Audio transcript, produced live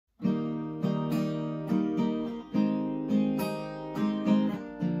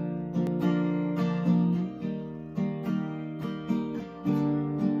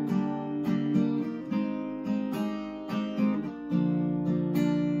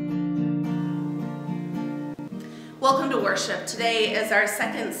Welcome to worship. Today is our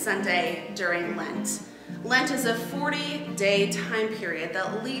second Sunday during Lent. Lent is a 40-day time period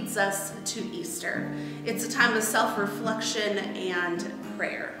that leads us to Easter. It's a time of self-reflection and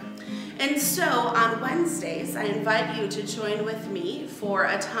prayer. And so on Wednesdays, I invite you to join with me for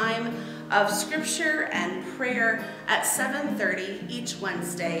a time of scripture and prayer at 7:30 each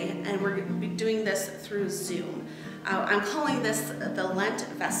Wednesday, and we're going to be doing this through Zoom. I'm calling this the Lent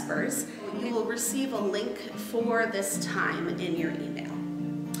Vespers. You will receive a link for this time in your email.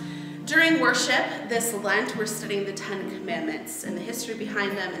 During worship this Lent, we're studying the 10 Commandments and the history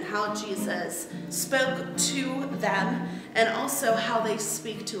behind them and how Jesus spoke to them and also how they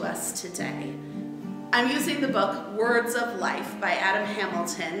speak to us today. I'm using the book Words of Life by Adam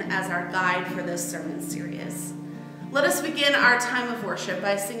Hamilton as our guide for this sermon series. Let us begin our time of worship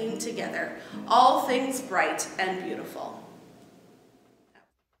by singing together, All Things Bright and Beautiful.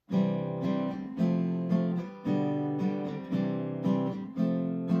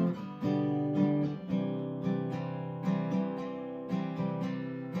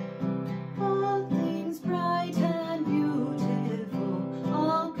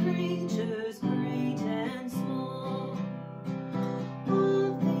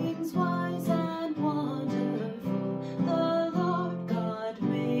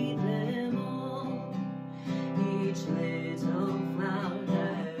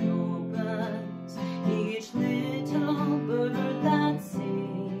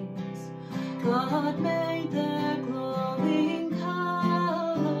 God made their glowing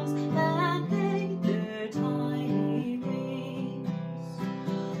colors and made their tiny wings.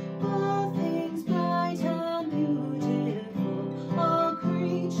 All things bright and beautiful, all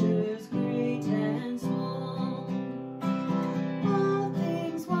creatures great and small. All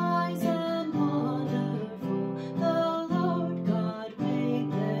things wise and wonderful, the Lord God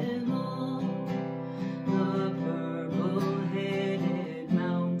made them all. The purple-headed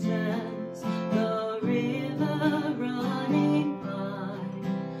mountains, the river running by,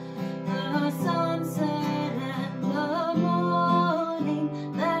 the sunset and the morning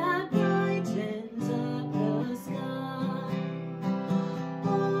that brightens up the sky.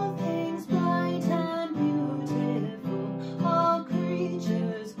 All things bright and beautiful, all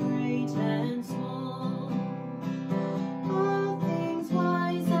creatures great and small. All things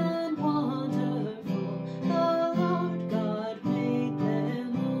wise and wonderful, the Lord God made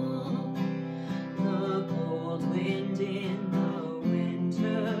them all. The cold wind in the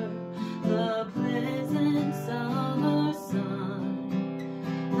winter, the pleasant summer sun,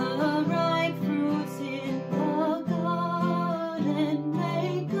 the ripe fruits in the garden,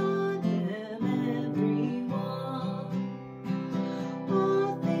 may God them every one.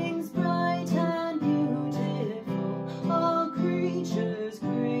 All things bright and beautiful, all creatures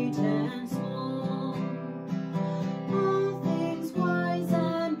great and small. All things wise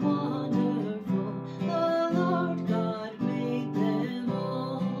and wonderful, the Lord God made them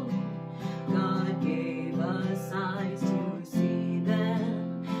all. God gave us eyes to see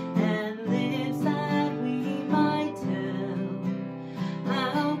them, and lips that we might tell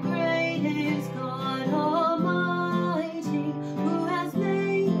how great is God Almighty, who has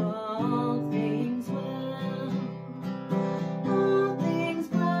made all things well. All things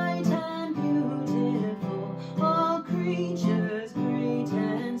bright and beautiful, all creatures great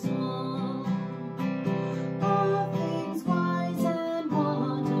and small. All things wise and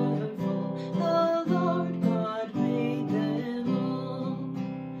wonderful, the Lord God made them all.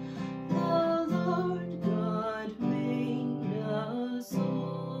 The Lord God made us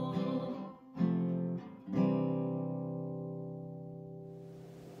all.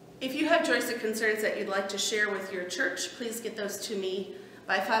 If you have joys or concerns that you'd like to share with your church, please get those to me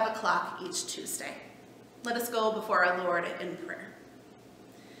by 5 o'clock each Tuesday. Let us go before our Lord in prayer.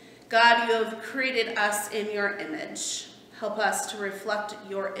 God, you have created us in your image. Help us to reflect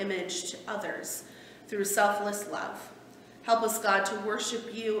your image to others through selfless love. Help us, God, to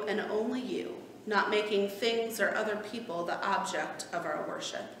worship you and only you, not making things or other people the object of our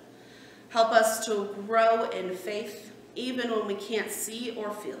worship. Help us to grow in faith even when we can't see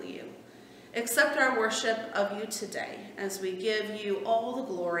or feel you. Accept our worship of you today as we give you all the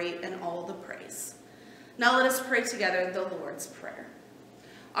glory and all the praise. Now let us pray together the Lord's Prayer.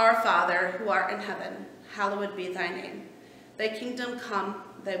 Our Father, who art in heaven, hallowed be thy name. Thy kingdom come,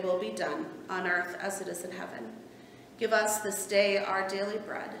 thy will be done, on earth as it is in heaven. Give us this day our daily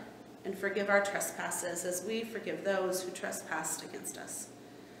bread, and forgive our trespasses as we forgive those who trespass against us.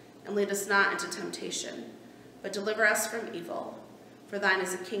 And lead us not into temptation, but deliver us from evil. For thine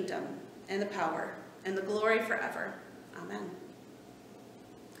is the kingdom, and the power, and the glory forever. Amen.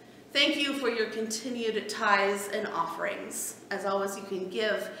 Thank you for your continued tithes and offerings. As always, you can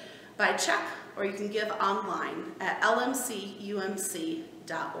give by check or you can give online at lmcumc.org.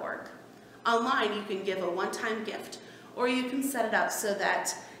 Online, you can give a one-time gift, or you can set it up so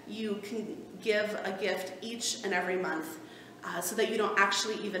that you can give a gift each and every month so that you don't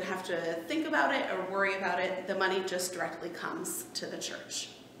actually even have to think about it or worry about it. The money just directly comes to the church.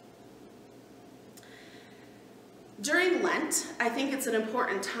 During Lent, I think it's an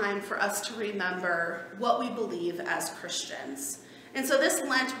important time for us to remember what we believe as Christians. And so this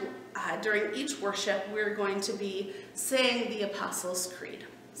Lent, during each worship, we're going to be saying the Apostles' Creed.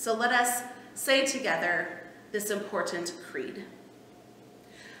 So let us say together this important creed.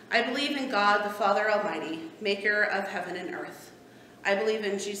 I believe in God, the Father Almighty, maker of heaven and earth. I believe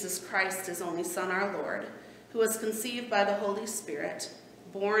in Jesus Christ, his only Son, our Lord, who was conceived by the Holy Spirit,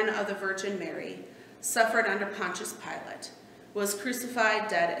 born of the Virgin Mary, suffered under Pontius Pilate, was crucified,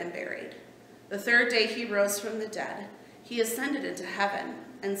 dead, and buried. The third day he rose from the dead. He ascended into heaven,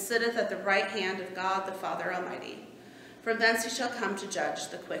 and sitteth at the right hand of God the Father Almighty. From thence he shall come to judge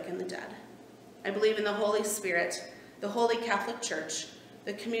the quick and the dead. I believe in the Holy Spirit, the Holy Catholic Church,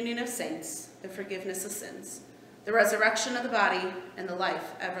 the communion of saints, the forgiveness of sins, the resurrection of the body, and the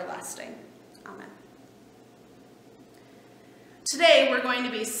life everlasting. Amen. Today, we're going to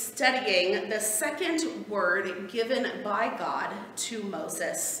be studying the second word given by God to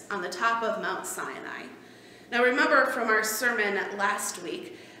Moses on the top of Mount Sinai. Now, remember from our sermon last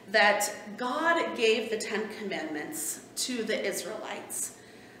week that God gave the 10 Commandments to the Israelites.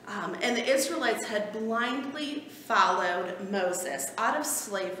 And the Israelites had blindly followed Moses out of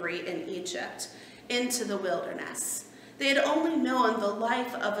slavery in Egypt into the wilderness. They had only known the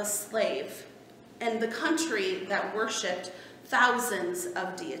life of a slave and the country that worshipped thousands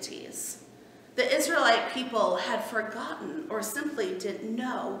of deities. The Israelite people had forgotten or simply didn't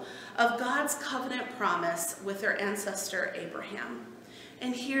know of God's covenant promise with their ancestor Abraham.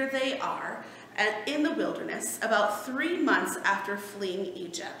 And here they are in the wilderness about 3 months after fleeing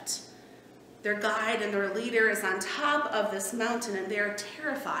Egypt. Their guide and their leader is on top of this mountain, and they're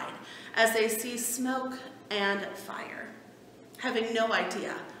terrified as they see smoke and fire, having no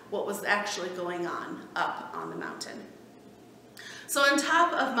idea what was actually going on up on the mountain. So on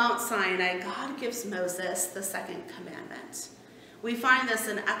top of Mount Sinai, God gives Moses the second commandment. We find this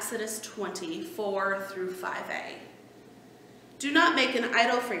in Exodus 20:4 through 5a. Do not make an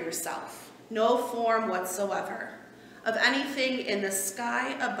idol for yourself, no form whatsoever, of anything in the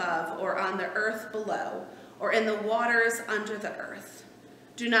sky above or on the earth below or in the waters under the earth.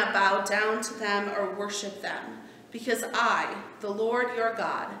 Do not bow down to them or worship them, because I, the Lord your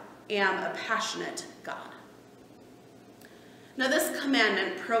God, am a passionate God. Now, this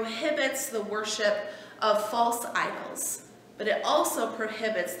commandment prohibits the worship of false idols, but it also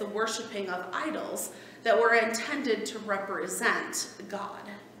prohibits the worshiping of idols that were intended to represent God.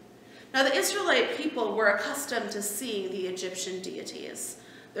 Now, the Israelite people were accustomed to seeing the Egyptian deities,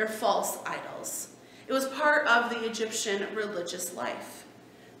 their false idols. It was part of the Egyptian religious life.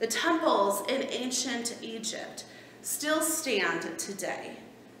 The temples in ancient Egypt still stand today.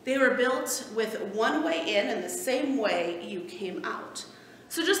 They were built with one way in and the same way you came out.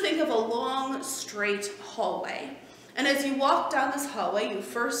 So just think of a long, straight hallway. And as you walk down this hallway, you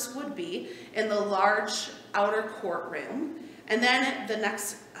first would be in the large outer courtroom. And then the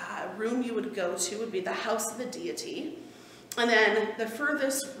next room you would go to would be the house of the deity. And then the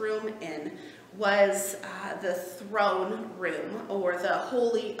furthest room in was the throne room, or the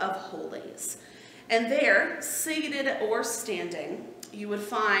Holy of Holies. And there, seated or standing, you would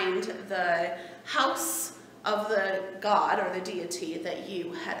find the house of the god or the deity that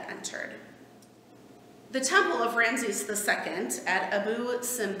you had entered. The temple of Ramses II at Abu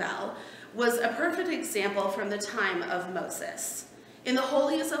Simbel was a perfect example from the time of Moses. In the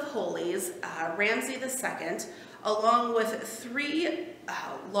Holies of Holies, Ramses II, along with 3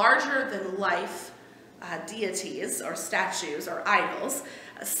 larger-than-life deities or statues or idols,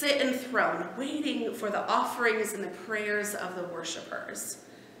 sit enthroned, waiting for the offerings and the prayers of the worshipers.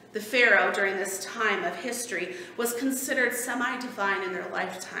 The pharaoh during this time of history was considered semi-divine in their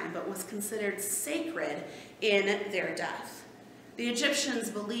lifetime, but was considered sacred in their death. The Egyptians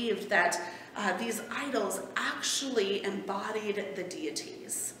believed that these idols actually embodied the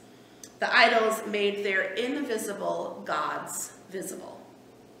deities. The idols made their invisible gods visible.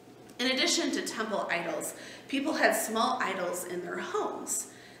 In addition to temple idols, people had small idols in their homes.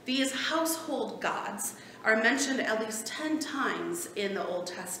 These household gods are mentioned at least 10 times in the Old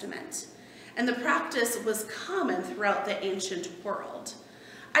Testament, and the practice was common throughout the ancient world.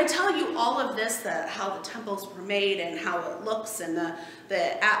 I tell you all of this, how the temples were made and how it looks and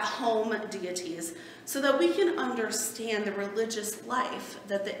the at-home deities, so that we can understand the religious life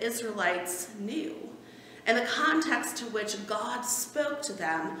that the Israelites knew and the context to which God spoke to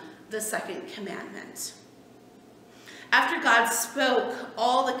them the second commandment. After God spoke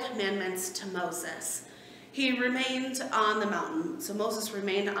all the commandments to Moses, he remained on the mountain. So Moses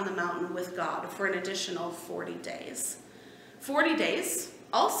remained on the mountain with God for an additional 40 days. 40 days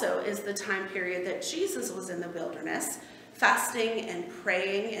also is the time period that Jesus was in the wilderness, fasting and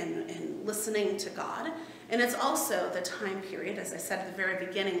praying and listening to God. And it's also the time period, as I said at the very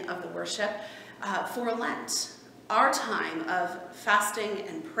beginning of the worship, for Lent, our time of fasting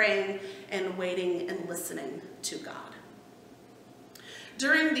and praying and waiting and listening to God.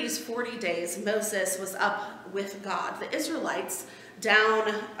 During these 40 days, Moses was up with God. The Israelites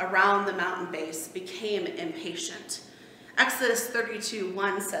down around the mountain base became impatient. Exodus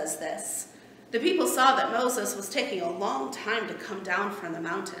 32:1 says this, "The people saw that Moses was taking a long time to come down from the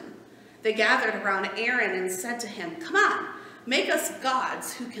mountain. They gathered around Aaron and said to him, 'Come on, make us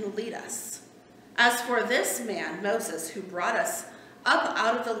gods who can lead us.' As for this man, Moses, who brought us up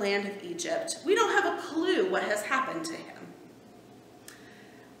out of the land of Egypt, we don't have a clue what has happened to him."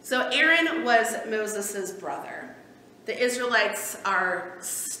 So Aaron was Moses' brother. The Israelites are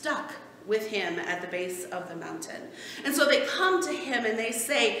stuck with him at the base of the mountain. And so they come to him and they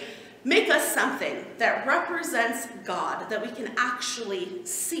say, "Make us something that represents God, that we can actually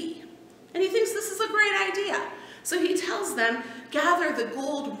see." And he thinks this is a great idea. So he tells them, "Gather the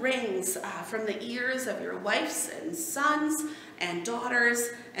gold rings from the ears of your wives and sons and daughters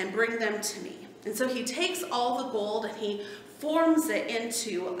and bring them to me." And so he takes all the gold and he forms it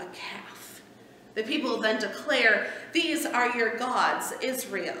into a calf. The people then declare, "These are your gods,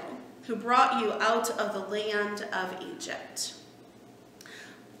 Israel, who brought you out of the land of Egypt."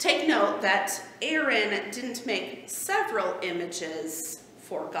 Take note that Aaron didn't make several images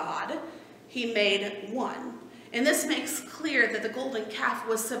for God. He made one. And this makes clear that the golden calf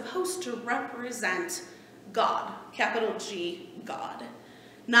was supposed to represent God, capital G, God,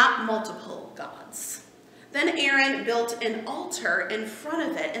 not multiple gods. Then Aaron built an altar in front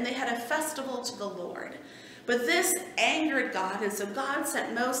of it, and they had a festival to the Lord. But this angered God, and so God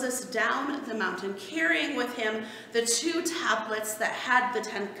sent Moses down the mountain, carrying with him the 2 tablets that had the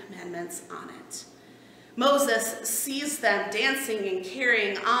 10 commandments on it. Moses sees them dancing and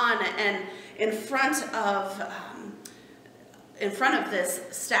carrying on, and in front of this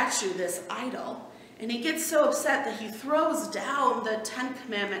statue, this idol, and he gets so upset that he throws down the 10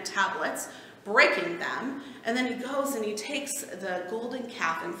 commandment tablets, breaking them, and then he goes and he takes the golden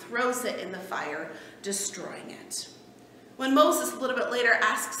calf and throws it in the fire, destroying it. When Moses a little bit later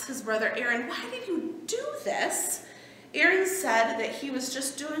asks his brother Aaron, "Why did you do this?" Aaron said that he was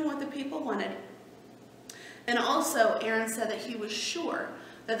just doing what the people wanted. And also Aaron said that he was sure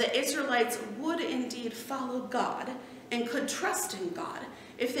that the Israelites would indeed follow God and could trust in God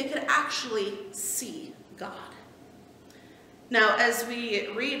if they could actually see God. Now, as we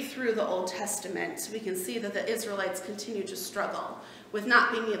read through the Old Testament, we can see that the Israelites continue to struggle with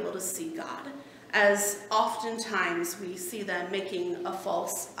not being able to see God, as oftentimes we see them making a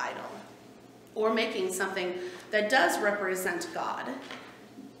false idol or making something that does represent God,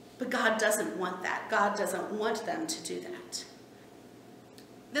 but God doesn't want that. God doesn't want them to do that.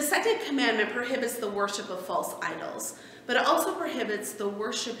 The second commandment prohibits the worship of false idols, but it also prohibits the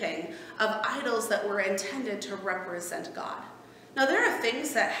worshiping of idols that were intended to represent God. Now, there are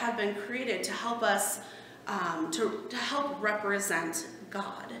things that have been created to help us, to help represent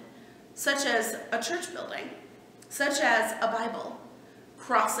God, such as a church building, such as a Bible,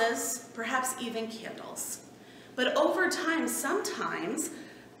 crosses, perhaps even candles. But over time, sometimes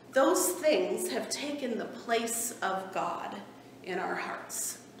those things have taken the place of God in our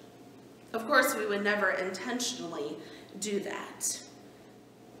hearts. Of course, we would never intentionally do that.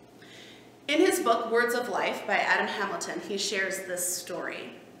 In his book, Words of Life by Adam Hamilton, he shares this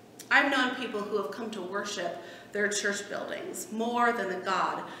story. "I've known people who have come to worship their church buildings more than the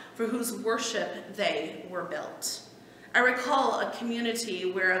God for whose worship they were built. I recall a community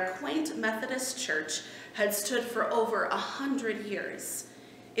where a quaint Methodist church had stood for over 100 years.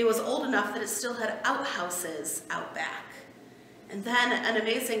 It was old enough that it still had outhouses out back. And then an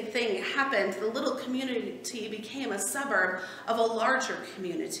amazing thing happened. The little community became a suburb of a larger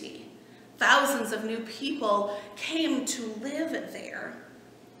community. Thousands of new people came to live there.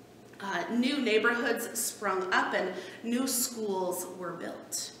 New neighborhoods sprung up and new schools were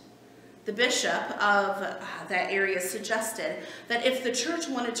built. The bishop of that area suggested that if the church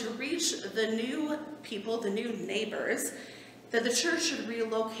wanted to reach the new people, the new neighbors, that the church should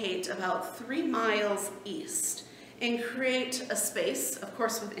relocate about 3 miles east and create a space, of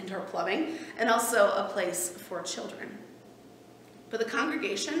course with indoor plumbing, and also a place for children. But the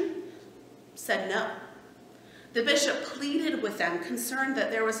congregation said no. The bishop pleaded with them, concerned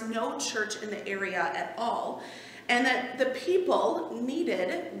that there was no church in the area at all, and that the people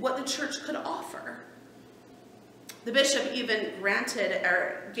needed what the church could offer. The bishop even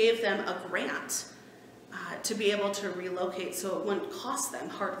gave them a grant to be able to relocate so it wouldn't cost them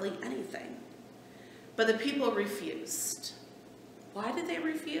hardly anything. But the people refused. Why did they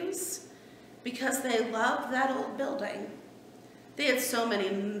refuse? Because they loved that old building. They had so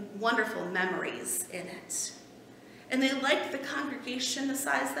many wonderful memories in it. And they liked the congregation the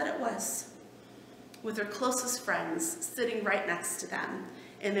size that it was, with their closest friends sitting right next to them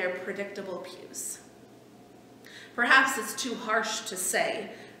in their predictable pews. Perhaps it's too harsh to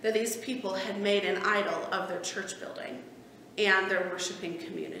say that these people had made an idol of their church building and their worshiping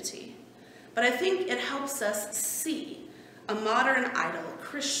community. But I think it helps us see a modern idol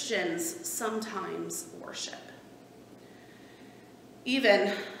Christians sometimes worship.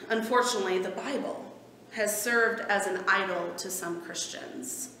 Even, unfortunately, the Bible has served as an idol to some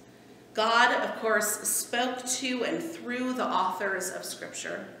Christians. God, of course, spoke to and through the authors of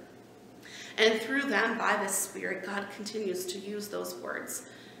Scripture. And through them, by the Spirit, God continues to use those words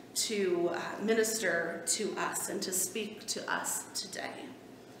to minister to us and to speak to us today.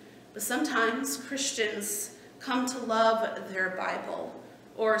 But sometimes Christians come to love their Bible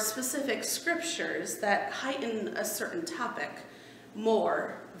or specific scriptures that heighten a certain topic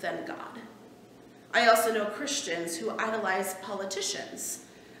more than God. I also know Christians who idolize politicians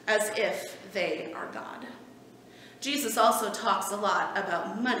as if they are God. Jesus also talks a lot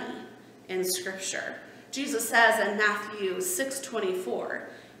about money in Scripture. Jesus says in Matthew 6:24,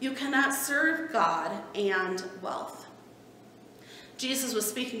 "You cannot serve God and wealth." Jesus was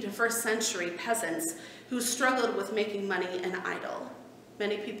speaking to first century peasants who struggled with making money an idol.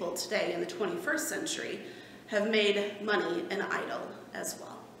 Many people today in the 21st century have made money an idol as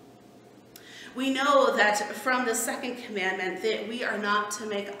well. We know that from the second commandment that we are not to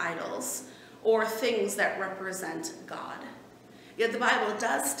make idols or things that represent God. Yet the Bible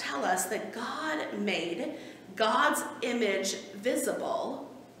does tell us that God made God's image visible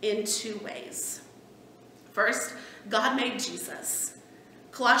in 2 ways. First, God made Jesus.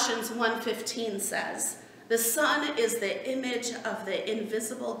 Colossians 1:15 says, "The Son is the image of the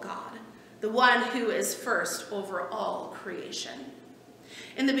invisible God, the one who is first over all creation."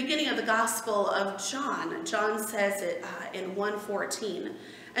 In the beginning of the Gospel of John, John says it in 1:14,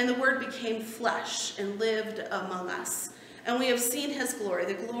 "And the Word became flesh and lived among us. And we have seen his glory,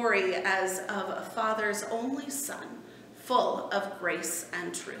 the glory as of a Father's only Son, full of grace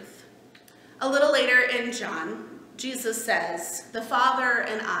and truth." A little later in John, Jesus says, "The Father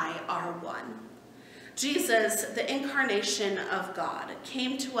and I are one." Jesus, the incarnation of God,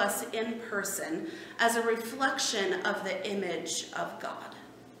 came to us in person as a reflection of the image of God.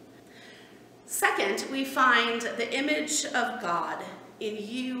 Second, we find the image of God in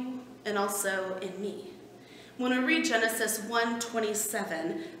you and also in me. When we read Genesis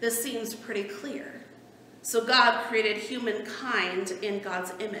 1:27, this seems pretty clear. So God created humankind in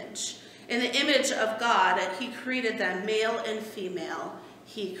God's image. In the image of God, he created them, male and female,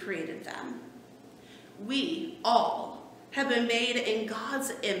 he created them. We all have been made in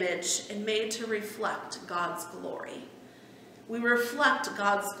God's image and made to reflect God's glory. We reflect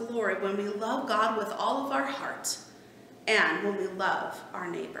God's glory when we love God with all of our heart and when we love our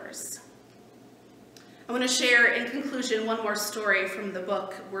neighbors. I want to share in conclusion one more story from the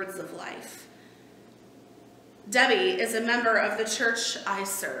book Words of Life. Debbie is a member of the church I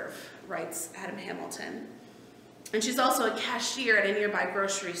serve, writes Adam Hamilton. And she's also a cashier at a nearby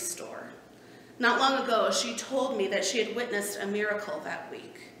grocery store. Not long ago, she told me that she had witnessed a miracle that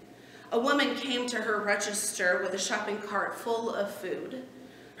week. A woman came to her register with a shopping cart full of food,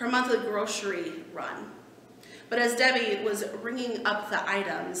 her monthly grocery run. But as Debbie was ringing up the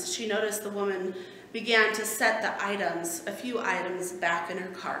items, she noticed the woman began to set the items, a few items, back in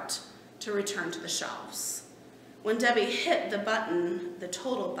her cart to return to the shelves. When Debbie hit the button, the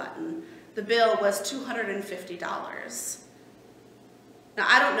total button, the bill was $250. Now,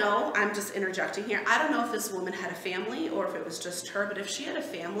 I don't know, I'm just interjecting here, I don't know if this woman had a family or if it was just her, but if she had a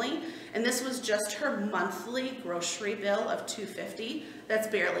family and this was just her monthly grocery bill of $250, that's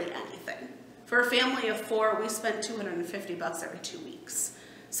barely anything. For a family of 4, we spend $250 every 2 weeks.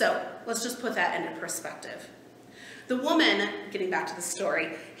 So let's just put that into perspective. The woman, getting back to the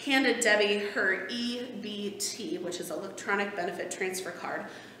story, handed Debbie her EBT, which is electronic benefit transfer card,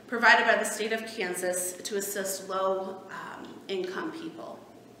 provided by the state of Kansas to assist low-income people.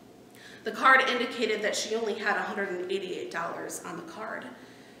 The card indicated that she only had $188 on the card.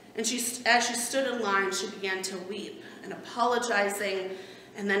 And as she stood in line, she began to weep and apologizing,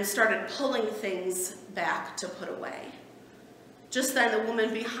 and then started pulling things back to put away. Just then, the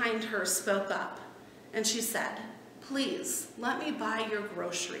woman behind her spoke up, and she said, "Please, let me buy your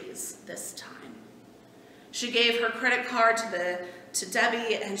groceries this time." She gave her credit card to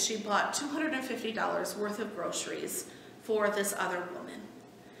Debbie, and she bought $250 worth of groceries for this other woman.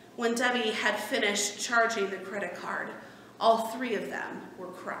 When Debbie had finished charging the credit card, all three of them were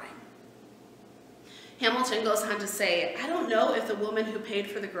crying. Hamilton goes on to say, "I don't know if the woman who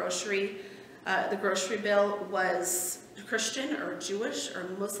paid for the grocery bill was Christian or Jewish or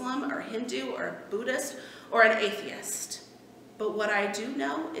Muslim or Hindu or Buddhist or an atheist. But what I do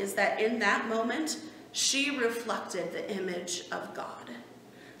know is that in that moment, she reflected the image of God.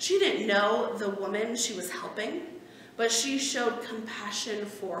 She didn't know the woman she was helping, but she showed compassion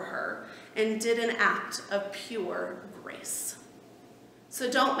for her and did an act of pure grace." So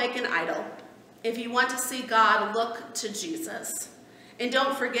don't make an idol. If you want to see God, look to Jesus. And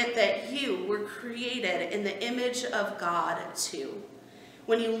don't forget that you were created in the image of God too.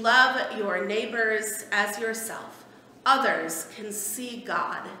 When you love your neighbors as yourself, others can see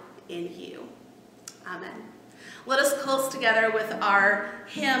God in you. Amen. Let us close together with our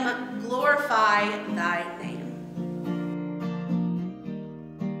hymn, "Glorify Thy Name."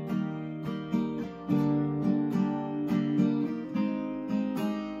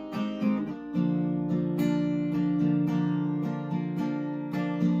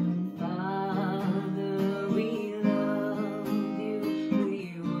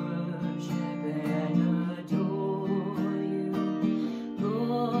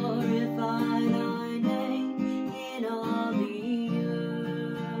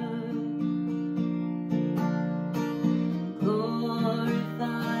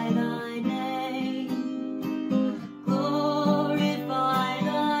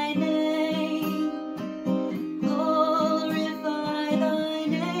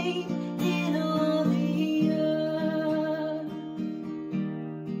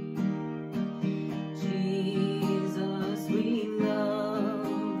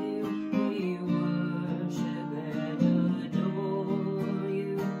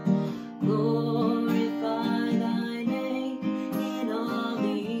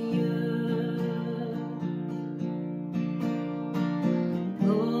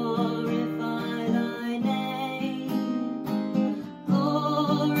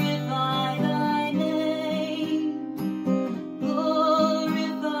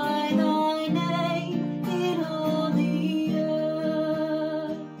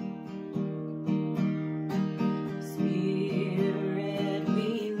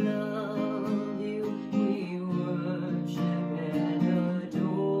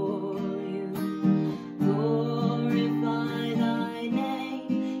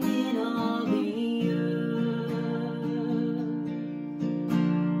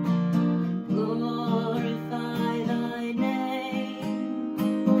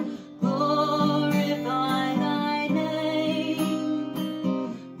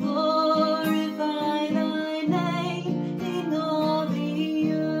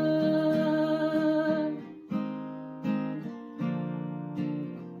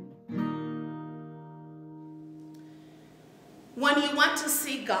 When you want to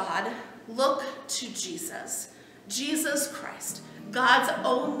see God, look to Jesus, Jesus Christ, God's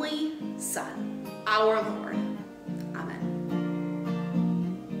only Son, our Lord.